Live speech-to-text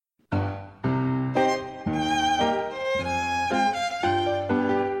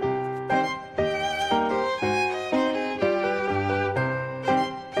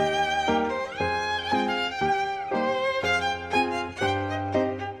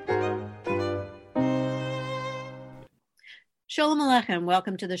Sholem Aleichem,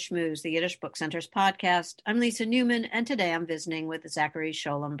 welcome to the Shmooze, the Yiddish Book Center's podcast. I'm Lisa Newman, and today I'm visiting with Zackary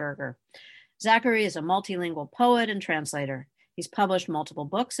Sholem Berger. Zackary is a multilingual poet and translator. He's published multiple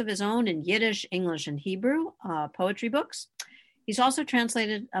books of his own in Yiddish, English, and Hebrew, poetry books. He's also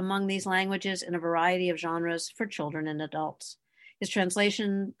translated among these languages in a variety of genres for children and adults. His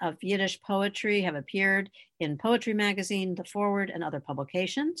translation of Yiddish poetry have appeared in Poetry Magazine, The Forward, and other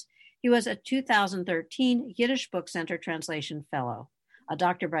publications. He was a 2013 Yiddish Book Center Translation Fellow. A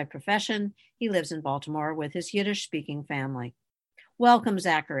doctor by profession, he lives in Baltimore with his Yiddish-speaking family. Welcome,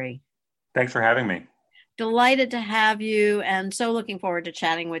 Zackary. Thanks for having me. Delighted to have you, and so looking forward to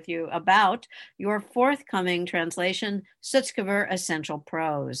chatting with you about your forthcoming translation, Sutzkever Essential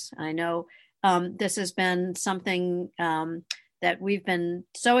Prose. I know this has been something that we've been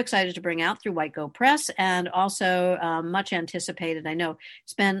so excited to bring out through White Goat Press, and also much anticipated. I know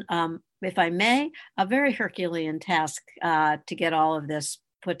it's been, if I may, a very Herculean task to get all of this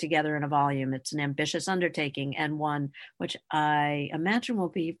put together in a volume. It's an ambitious undertaking, and one which I imagine will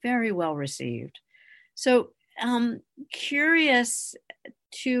be very well received. So curious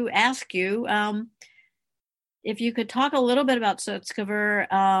to ask you if you could talk a little bit about Sutzkever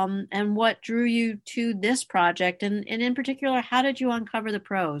and what drew you to this project, and in particular, how did you uncover the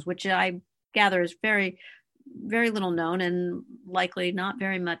prose, which I gather is very, very little known and likely not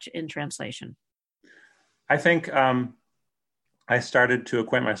very much in translation? I think I started to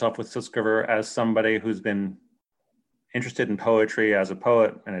acquaint myself with Sutzkever as somebody who's been interested in poetry as a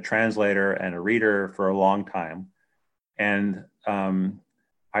poet and a translator and a reader for a long time. And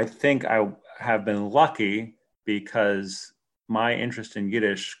I think I have been lucky because my interest in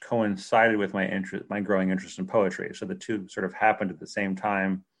Yiddish coincided with my growing interest in poetry. So the two sort of happened at the same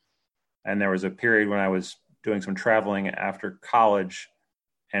time. And there was a period when I was doing some traveling after college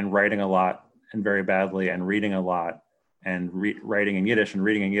and writing a lot and very badly and reading a lot and writing in Yiddish and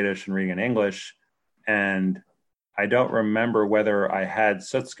reading in Yiddish and reading in English. And I don't remember whether I had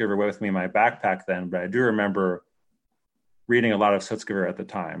Sutzkever with me in my backpack then, but I do remember reading a lot of Sutzkever at the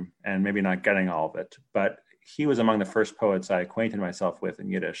time and maybe not getting all of it. But he was among the first poets I acquainted myself with in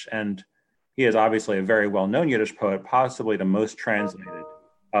Yiddish. And he is obviously a very well-known Yiddish poet, possibly the most translated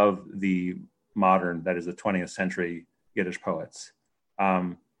of the modern, that is the 20th century Yiddish poets.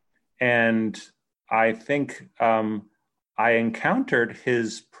 And I think I encountered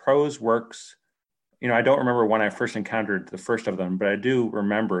his prose works. I don't remember when I first encountered the first of them, but I do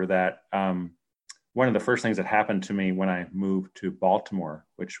remember that one of the first things that happened to me when I moved to Baltimore,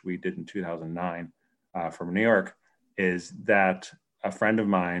 which we did in 2009 from New York, is that a friend of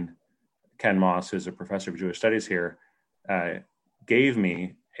mine, Ken Moss, who's a professor of Jewish studies here, gave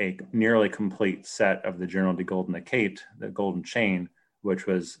me a nearly complete set of the Journal Die Goldene Kette, the Golden Chain, which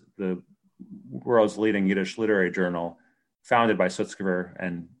was the world's leading Yiddish literary journal, founded by Sutzkever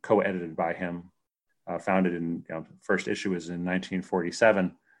and co-edited by him. Founded in, first issue was in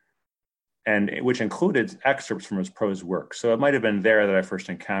 1947, and which included excerpts from his prose work. So it might have been there that I first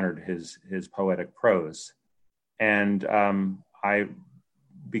encountered his poetic prose. And I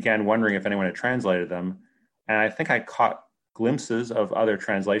began wondering if anyone had translated them. And I think I caught glimpses of other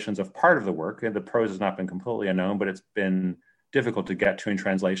translations of part of the work. The prose has not been completely unknown, but it's been difficult to get to in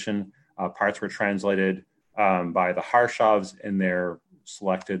translation. Parts were translated by the Harshavs in their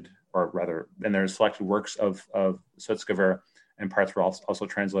selected works of Sutzkever, and parts were also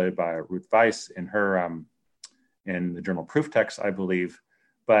translated by Ruth Weiss in her in the journal Proof Text, I believe.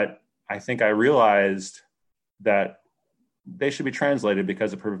 But I think I realized that they should be translated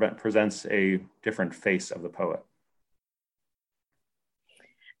because it presents a different face of the poet.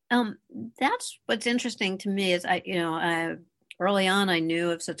 That's what's interesting to me is early on I knew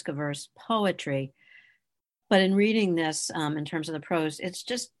of Sutzkever's poetry, but in reading this in terms of the prose,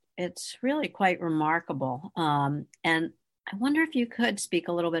 it's really quite remarkable. And I wonder if you could speak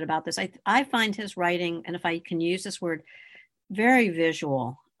a little bit about this. I find his writing, and if I can use this word, very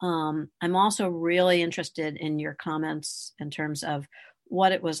visual. I'm also really interested in your comments in terms of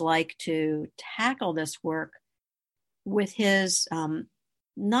what it was like to tackle this work with his,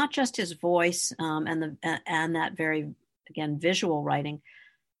 not just his voice and that very, again, visual writing,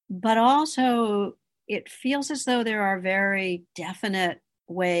 but also it feels as though there are very definite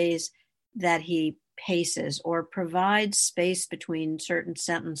ways that he paces or provides space between certain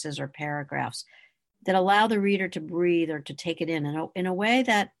sentences or paragraphs that allow the reader to breathe or to take it in a way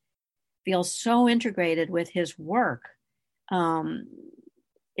that feels so integrated with his work in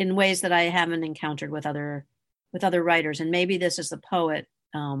ways that I haven't encountered with other writers. And maybe this is the poet.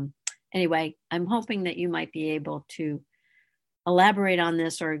 Anyway, I'm hoping that you might be able to elaborate on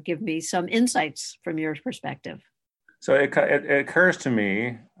this or give me some insights from your perspective. So it occurs to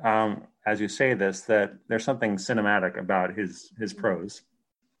me, as you say this, that there's something cinematic about his prose,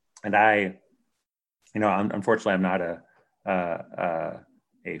 and unfortunately, I'm not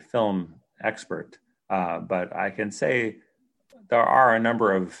a film expert, but I can say there are a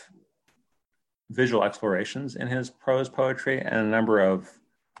number of visual explorations in his prose poetry and a number of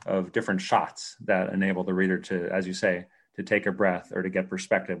different shots that enable the reader to, as you say, to take a breath or to get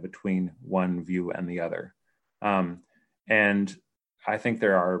perspective between one view and the other. And I think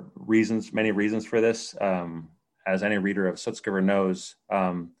there are many reasons for this. As any reader of Sutzkever knows,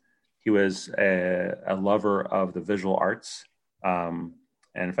 he was a lover of the visual arts. And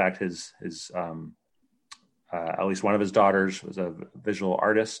in fact, his at least one of his daughters was a visual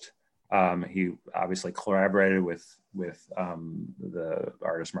artist. He obviously collaborated with the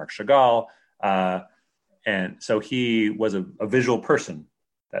artist Marc Chagall. And so he was a visual person,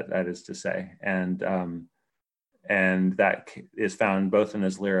 that is to say. And that is found both in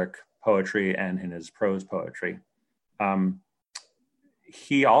his lyric poetry and in his prose poetry.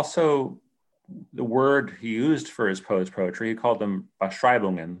 He also, the word he used for his prose poetry, he called them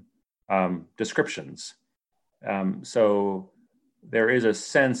Beschreibungen, descriptions. So there is a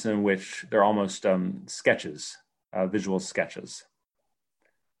sense in which they're almost sketches, visual sketches.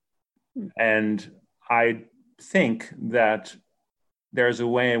 And I think that there's a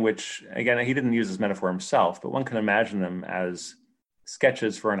way in which, again, he didn't use this metaphor himself, but one can imagine them as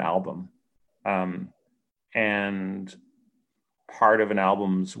sketches for an album. And part of an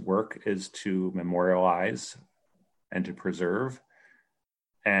album's work is to memorialize and to preserve.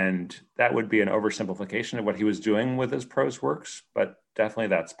 And that would be an oversimplification of what he was doing with his prose works, but definitely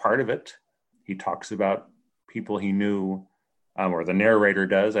that's part of it. He talks about people he knew, or the narrator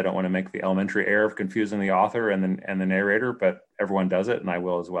does. I don't want to make the elementary error of confusing the author and the narrator, but everyone does it, and I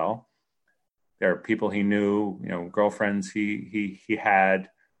will as well. There are people he knew, girlfriends he had,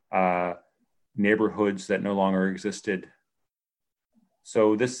 neighborhoods that no longer existed.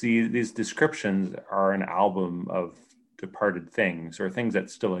 So these descriptions are an album of departed things or things that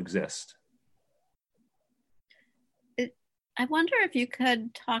still exist. I wonder if you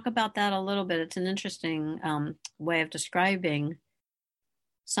could talk about that a little bit. It's an interesting way of describing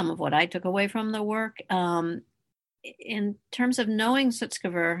some of what I took away from the work. In terms of knowing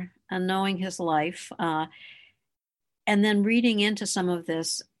Sutzkever and knowing his life, and then reading into some of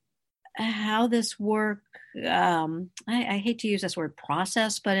this, how this work, I hate to use this word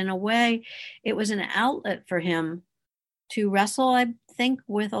process, but in a way, it was an outlet for him to wrestle, I think,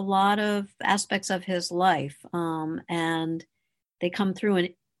 with a lot of aspects of his life. And they come through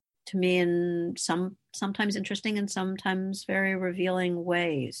to me in sometimes interesting and sometimes very revealing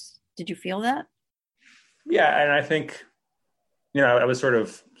ways. Did you feel that? Yeah, and I think, I was sort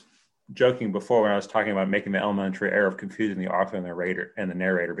of joking before when I was talking about making the elementary error of confusing the author and the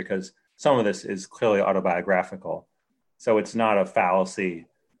narrator, because some of this is clearly autobiographical. So it's not a fallacy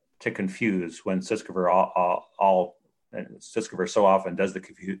to confuse when Sutzkever Sutzkever so often does the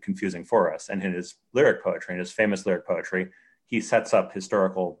confusing for us. And in his lyric poetry, in his famous lyric poetry, he sets up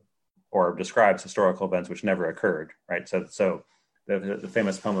historical or describes historical events which never occurred, right? So the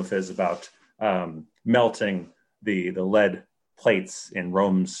famous poem of his about melting the lead plates in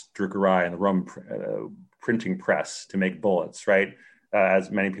Rome's Druckerei and the Rome printing press to make bullets, right?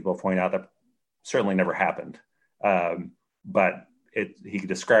 As many people point out, that certainly never happened. But he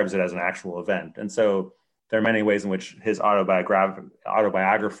describes it as an actual event. And so there are many ways in which his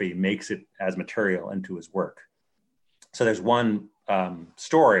autobiography makes it as material into his work. So there's one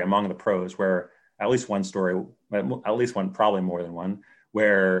story among the prose where, probably more than one,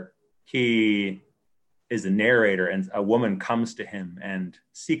 where he is the narrator and a woman comes to him and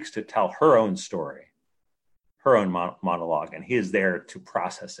seeks to tell her own story, her own monologue, and he is there to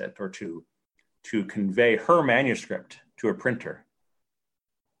process it or to convey her manuscript to a printer.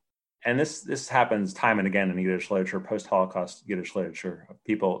 And this happens time and again in Yiddish literature, post-Holocaust Yiddish literature, of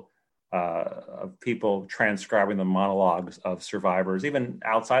people transcribing the monologues of survivors, even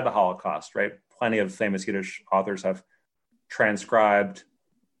outside the Holocaust, right? Plenty of famous Yiddish authors have transcribed,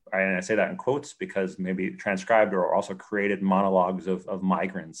 and I say that in quotes because maybe transcribed or also created monologues of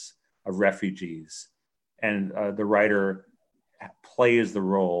migrants, of refugees. And the writer plays the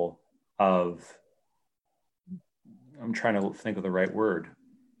role of, I'm trying to think of the right word.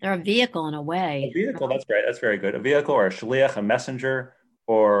 They're a vehicle in a way. A vehicle, that's right. That's very good. A vehicle or a shliach, a messenger,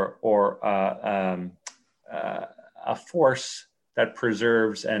 or a force that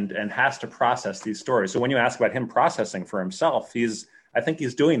preserves and has to process these stories. So when you ask about him processing for himself, I think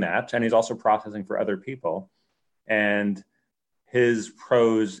he's doing that, and he's also processing for other people. And his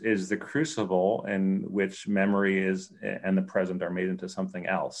prose is the crucible in which memory is and the present are made into something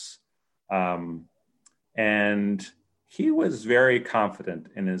else. And he was very confident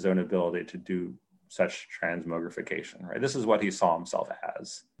in his own ability to do such transmogrification, right? This is what he saw himself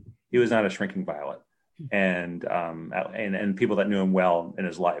as. He was not a shrinking violet. And people that knew him well in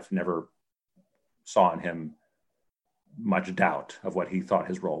his life never saw in him much doubt of what he thought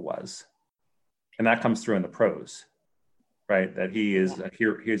his role was. And that comes through in the prose, right? That he is a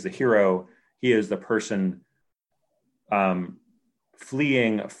hero, he is the hero, he is the person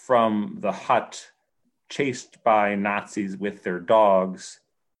fleeing from the hut, chased by Nazis with their dogs,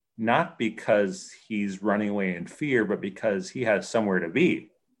 not because he's running away in fear, but because he has somewhere to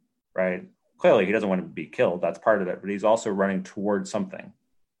be, right? Clearly, he doesn't want to be killed. That's part of it, but he's also running towards something.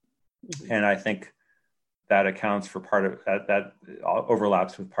 Mm-hmm. And I think that accounts for part of that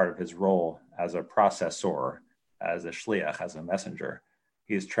overlaps with part of his role as a processor, as a shliach, as a messenger.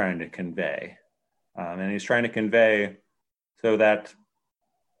 He's trying to convey, and he's trying to convey so that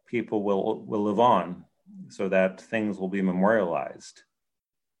people will live on, so that things will be memorialized.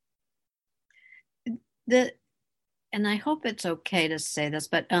 And I hope it's okay to say this,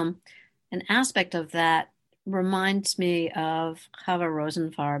 but an aspect of that reminds me of Chava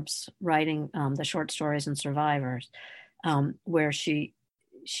Rosenfarb's writing the short stories and Survivors, where she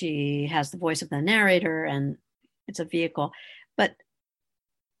has the voice of the narrator and it's a vehicle. But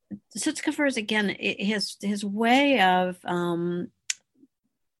Sutzkever is, again, his way of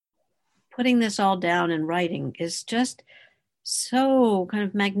putting this all down in writing is just so kind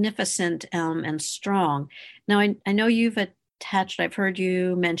of magnificent and strong. Now, I know you've attached, I've heard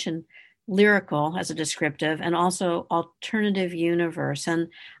you mention lyrical as a descriptive and also alternative universe. And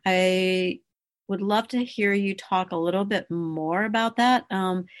I would love to hear you talk a little bit more about that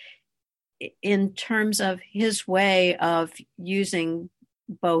in terms of his way of using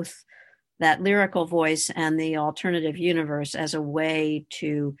both that lyrical voice and the alternative universe as a way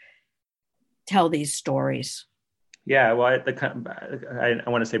to tell these stories. Yeah, well, I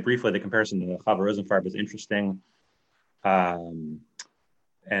want to say briefly, the comparison to Chava Rosenfarb is interesting.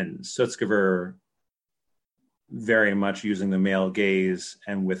 And Sutzkever very much using the male gaze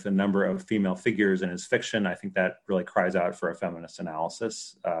and with a number of female figures in his fiction. I think that really cries out for a feminist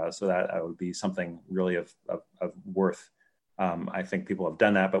analysis. So that would be something really of worth. I think people have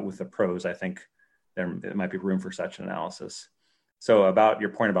done that, but with the prose, I think there might be room for such an analysis. So about your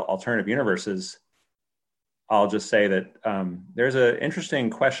point about alternative universes, I'll just say that there's an interesting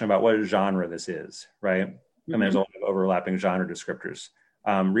question about what genre this is, right? Mm-hmm. And there's a lot of overlapping genre descriptors.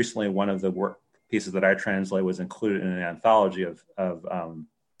 Recently, one of the work pieces that I translate was included in an anthology of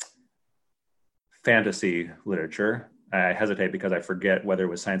fantasy literature. I hesitate because I forget whether it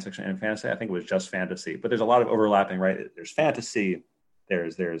was science fiction and fantasy. I think it was just fantasy, but there's a lot of overlapping, right? There's fantasy,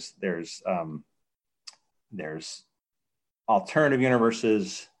 there's alternative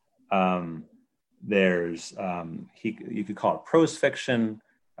universes. You could call it prose fiction,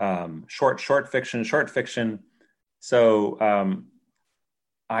 short fiction. So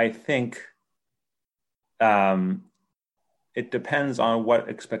I think it depends on what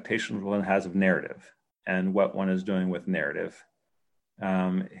expectations one has of narrative and what one is doing with narrative.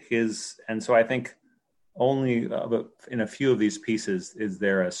 And so I think only in a few of these pieces is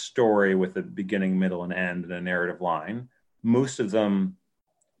there a story with a beginning, middle, and end and a narrative line. Most of them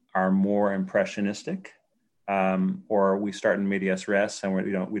are more impressionistic, or we start in medias res and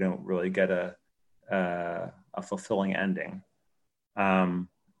we don't really get a fulfilling ending. And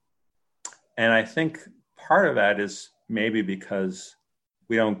I think part of that is maybe because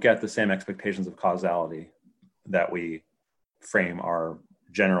we don't get the same expectations of causality that we frame our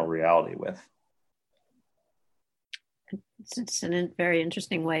general reality with. It's a very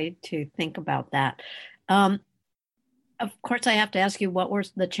interesting way to think about that. Of course, I have to ask you, what were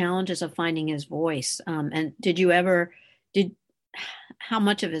the challenges of finding his voice? And how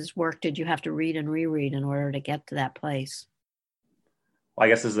much of his work did you have to read and reread in order to get to that place? Well, I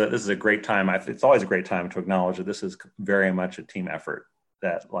guess this is a great time. It's always a great time to acknowledge that this is very much a team effort.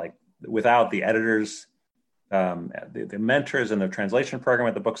 That, like, without the editors, the mentors in the translation program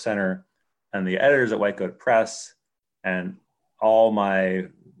at the Book Center, and the editors at White Goat Press, and all my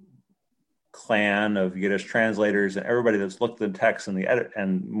clan of Yiddish translators and everybody that's looked at the text and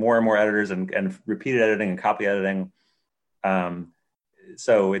and more editors and repeated editing and copy editing.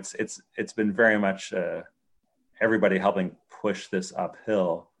 So it's been very much everybody helping push this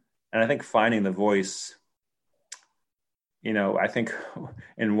uphill. And I think finding the voice, I think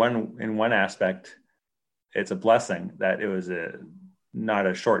in one aspect, it's a blessing that it was not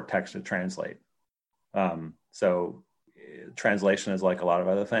a short text to translate. So translation is like a lot of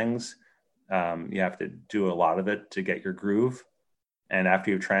other things. You have to do a lot of it to get your groove. And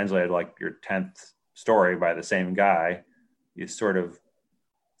after you've translated like your 10th story by the same guy, you sort of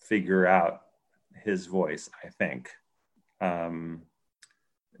figure out his voice, I think.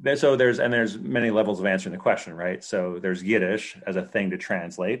 So there's many levels of answering the question, right? So there's Yiddish as a thing to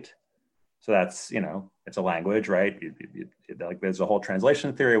translate. So that's, it's a language, right? Like there's a whole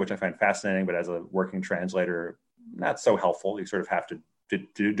translation theory, which I find fascinating, but as a working translator, not so helpful. You sort of have to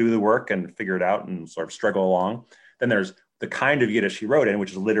do the work and figure it out and sort of struggle along. Then there's the kind of Yiddish he wrote in,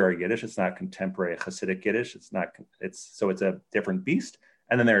 which is literary Yiddish. It's not contemporary Hasidic Yiddish. So it's a different beast.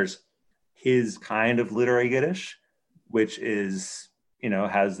 And then there's his kind of literary Yiddish, which is,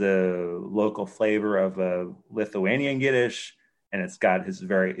 has the local flavor of a Lithuanian Yiddish, and it's got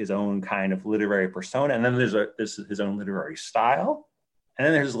his own kind of literary persona. And then there's his own literary style. And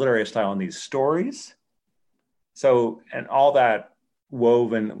then there's his literary style in these stories. So, and all that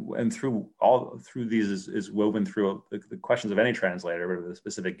woven and through these is woven through the questions of any translator, but the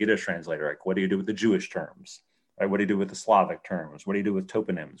specific Yiddish translator, like what do you do with the Jewish terms? Right? What do you do with the Slavic terms? What do you do with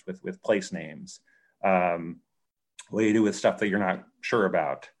toponyms, with place names? What do you do with stuff that you're not sure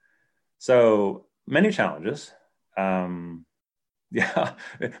about? So many challenges. Many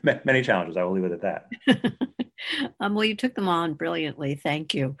challenges. I will leave it at that. Well, you took them on brilliantly.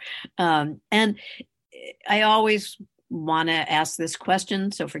 Thank you. And I always want to ask this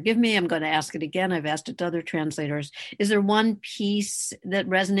question, so forgive me. I'm going to ask it again. I've asked it to other translators. Is there one piece that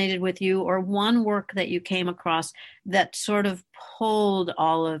resonated with you, or one work that you came across that sort of pulled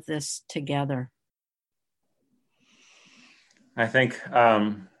all of this together? I think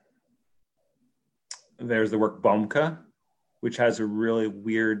there's the work Bomka, which has a really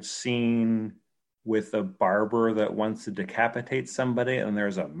weird scene with a barber that wants to decapitate somebody, and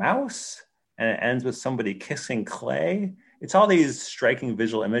there's a mouse, and it ends with somebody kissing clay. It's all these striking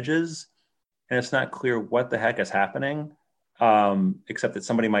visual images, and it's not clear what the heck is happening, except that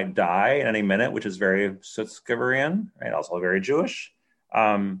somebody might die at any minute, which is very Sutzkeverian, right? Also very Jewish.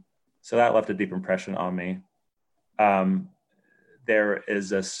 So that left a deep impression on me. There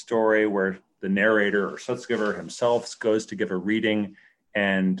is a story where the narrator, or Sutzkever himself, goes to give a reading,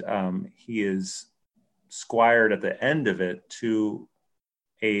 and he is squired at the end of it to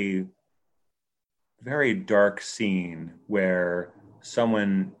a very dark scene where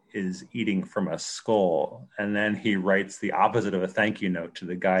someone is eating from a skull, and then he writes the opposite of a thank you note to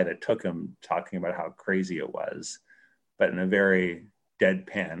the guy that took him, talking about how crazy it was, but in a very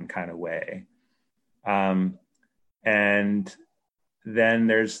deadpan kind of way. And then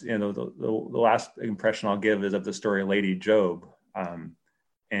there's, the last impression I'll give is of the story Lady Job,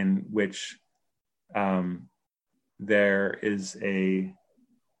 in which there is a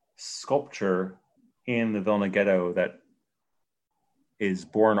sculpture in the Vilna ghetto that is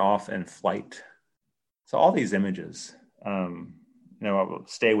borne off in flight. So all these images, will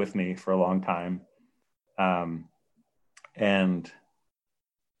stay with me for a long time. And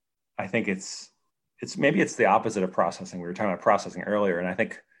I think it's the opposite of processing. We were talking about processing earlier, and I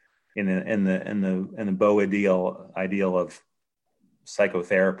think in the Beau ideal of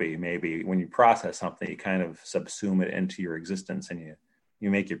psychotherapy, maybe when you process something, you kind of subsume it into your existence, and you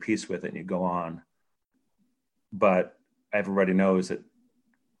make your peace with it, and you go on. But everybody knows that,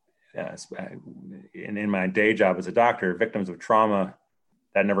 in my day job as a doctor, victims of trauma,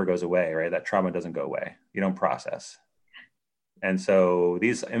 that never goes away, right? That trauma doesn't go away. You don't process. And so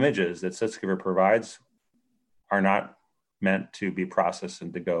these images that Sutzkever provides are not meant to be processed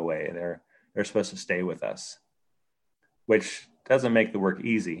and to go away. They're supposed to stay with us, which doesn't make the work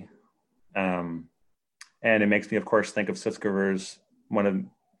easy. And it makes me, of course, think of Sutzkever's one of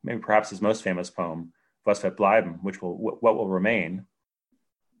maybe perhaps his most famous poem, Was wird bleiben, what will remain,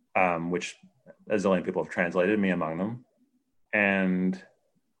 which a zillion people have translated, me among them. And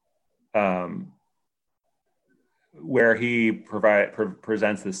where he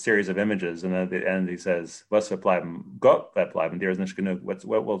presents this series of images, and at the end he says, "Was wird bleiben? Gott wird bleiben. Dir ist nicht genug. What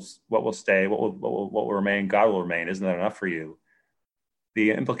will stay? What will remain? God will remain. Isn't that enough for you?"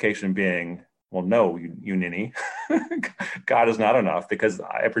 The implication being, well, no, you ninny, God is not enough, because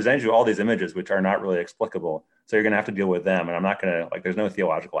I present you all these images which are not really explicable. So you're going to have to deal with them, and I'm not going to there's no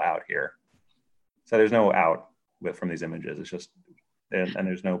theological out here. So there's no out from these images. It's just, and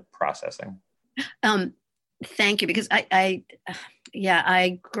there's no processing. Thank you, because I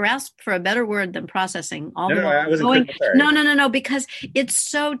grasp for a better word than processing. No, because it's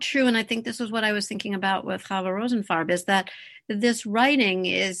so true. And I think this is what I was thinking about with Chava Rosenfarb, is that this writing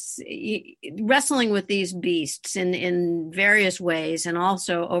is wrestling with these beasts in various ways, and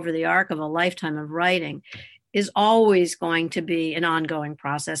also over the arc of a lifetime of writing. is always going to be an ongoing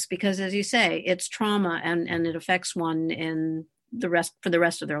process because, as you say, it's trauma and it affects one in for the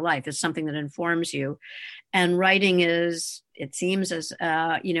rest of their life. It's something that informs you. And writing is, it seems, as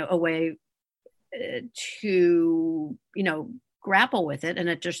a way to grapple with it, and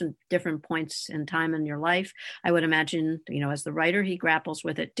at just different points in time in your life. I would imagine, as the writer, he grapples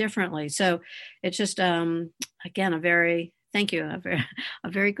with it differently. So it's just again a very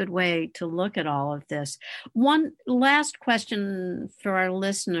good way to look at all of this. One last question for our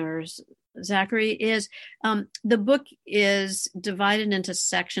listeners, Zackary, is the book is divided into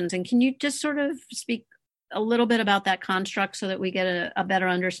sections, and can you just sort of speak a little bit about that construct so that we get a better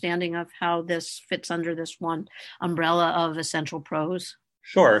understanding of how this fits under this one umbrella of essential prose?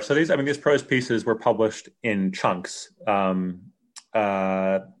 Sure. So these prose pieces were published in chunks.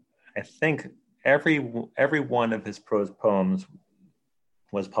 I think every one of his prose poems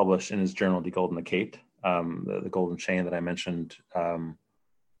was published in his journal, Die Goldene Kette, the golden chain that I mentioned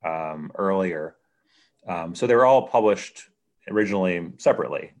earlier. So they were all published originally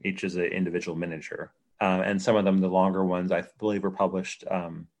separately, each as an individual miniature. And some of them, the longer ones, I believe, were published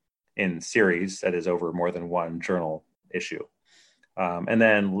in series, that is, over more than one journal issue. And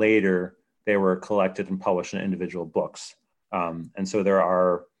then later, they were collected and published in individual books. And so there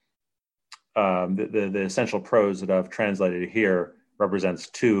are the essential prose that I've translated here represents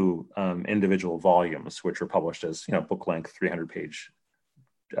two individual volumes, which were published as book length 300-page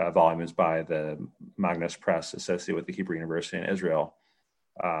volumes by the Magnus Press associated with the Hebrew University in Israel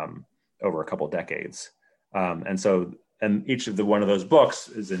over a couple of decades. And each of one of those books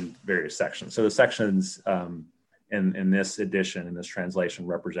is in various sections. So the sections in this edition, in this translation,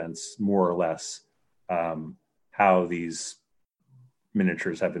 represents more or less how these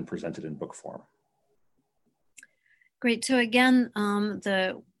miniatures have been presented in book form. Great. So again,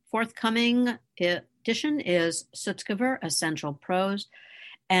 the forthcoming edition is Sutzkever, Essential Prose,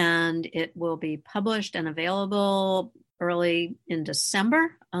 and it will be published and available early in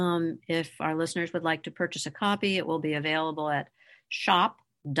December. If our listeners would like to purchase a copy, it will be available at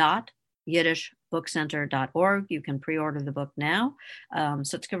shop.yiddishbookcenter.org. You can pre-order the book now,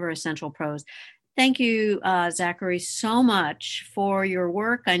 Sutzkever, Essential Prose. Thank you, Zackary, so much for your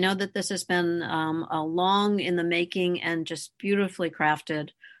work. I know that this has been a long in the making and just beautifully crafted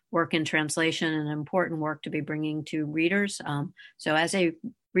work in translation, and important work to be bringing to readers. So as a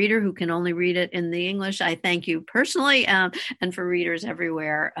reader who can only read it in the English, I thank you personally, and for readers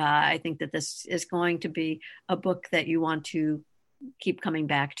everywhere. I think that this is going to be a book that you want to keep coming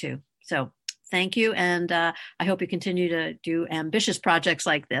back to. So thank you, and I hope you continue to do ambitious projects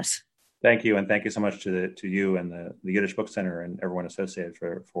like this. Thank you, and thank you so much to you and the Yiddish Book Center and everyone associated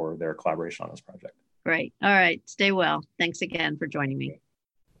for their collaboration on this project. Great. All right. Stay well. Thanks again for joining me.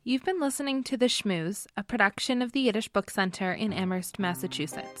 You've been listening to The Shmooze, a production of the Yiddish Book Center in Amherst,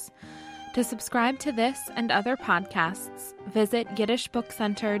 Massachusetts. To subscribe to this and other podcasts, visit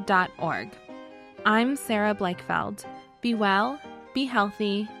yiddishbookcenter.org. I'm Sarah Blakefeld. Be well, be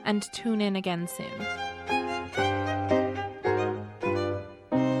healthy, and tune in again soon.